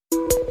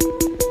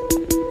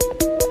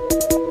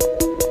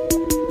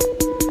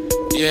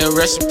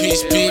rest in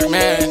peace, Peep,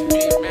 man.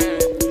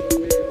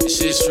 This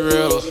shit's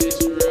real.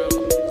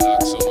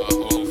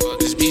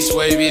 This beat's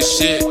wavy as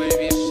shit.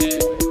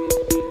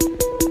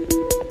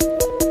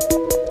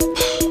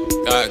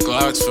 Got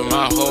Glocks for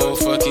my whole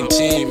fucking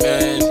team,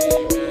 man.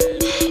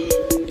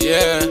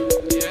 Yeah.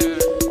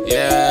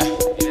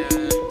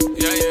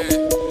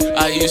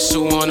 I used to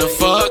wanna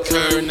fuck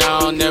her, now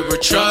I'll never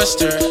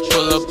trust her.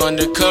 Pull up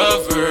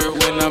undercover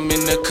when I'm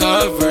in the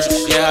covers.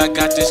 Yeah, I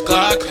got this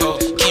Glock hoe,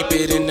 keep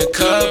it in the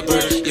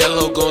cupboard.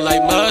 Yellow go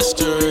like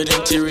mustard,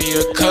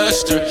 interior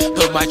custard.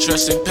 Put my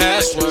trust in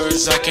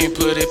passwords, I can't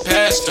put it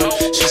past her.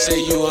 She say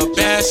you a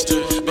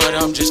bastard, but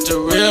I'm just a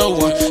real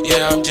one.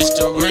 Yeah, I'm just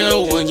a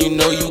real one, you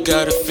know you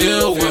gotta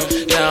feel one.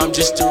 Yeah, I'm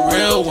just a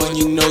real one,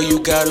 you know you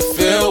gotta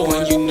feel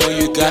one. You know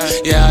you got,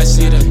 yeah, I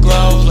see the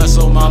glow, plus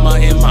oh mama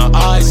in my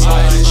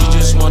eyesight. She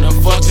just wanna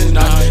fuck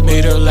tonight,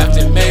 made her laugh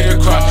and made her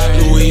cry.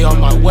 Louis on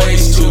my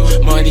waist,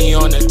 too, money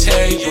on the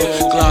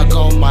table, Glock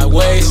on my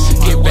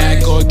waist. Get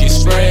back or get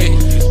sprayed.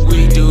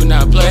 We do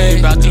not play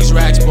about these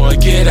racks, boy,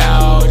 get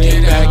out.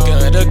 Get back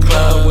of the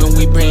club when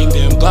we bring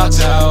them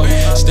Glocks out.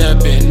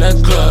 Step in the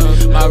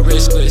club, my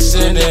wrist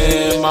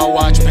glistening, my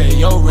watch pay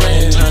your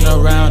rent. Turn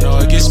around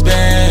or get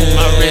spent.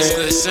 My wrist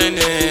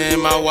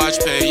glistening, my watch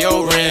pay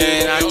your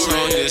rent. I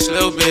told this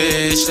little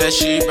bitch that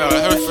she brought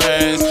her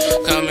friends.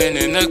 Coming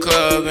in the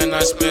club and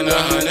I spent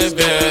 100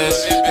 bands.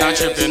 Not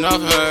tripping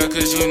off her,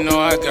 cause you know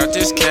I got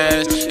this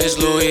cash. It's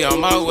Louis on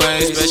my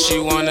waist, bet she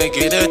wanna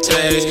get a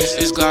taste.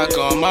 It's Glock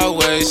on my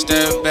waist,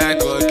 step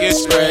back or get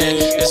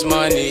sprayed. It's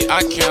money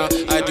I count,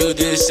 I do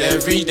this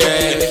every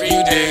day.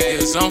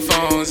 Niggas on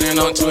phones and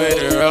on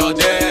Twitter all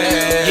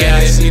day. Yeah,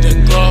 I see the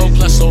glow,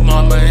 plus oh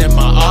mama in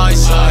my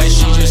eyesight.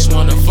 She just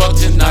wanna fuck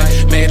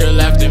tonight, made her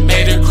laugh and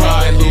made her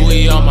cry.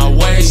 Louis on my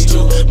waist,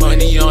 too,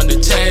 money on the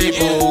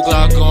table,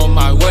 Glock on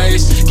my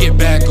waist. Get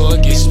back or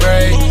get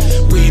sprayed.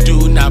 We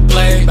do not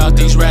play about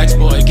these racks,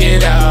 boy,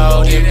 get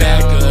out. Get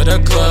back of the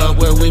club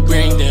where we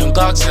bring them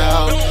Glocks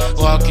out.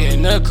 Walk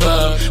in the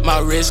club, my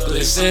wrist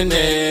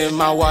glistening,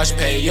 my watch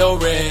pay your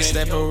rent.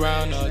 Step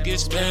around or get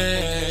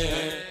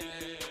spent.